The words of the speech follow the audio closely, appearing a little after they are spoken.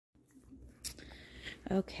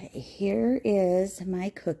Okay, here is my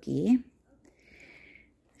Cookie.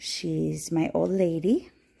 She's my old lady.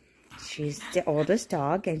 She's the oldest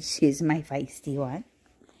dog, and she's my feisty one.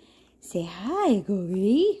 Say hi,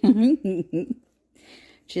 Cookie.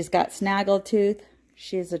 She's got snaggletooth.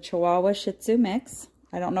 She's a Chihuahua Shih-tzu mix.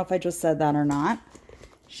 I don't know if I just said that or not.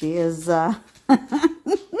 She is,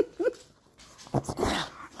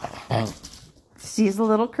 she's a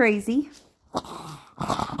little crazy.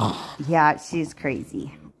 Yeah, she's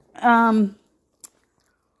crazy.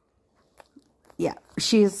 Yeah,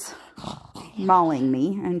 she's mauling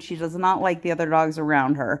me, and she does not like the other dogs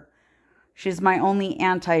around her. She's my only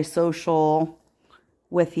antisocial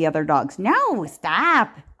with the other dogs. No,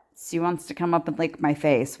 stop. She wants to come up and lick my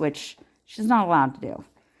face, which she's not allowed to do.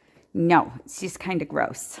 No, she's kind of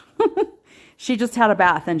gross. She just had a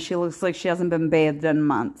bath, and she looks like she hasn't been bathed in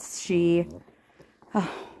months. She's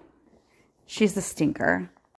a stinker.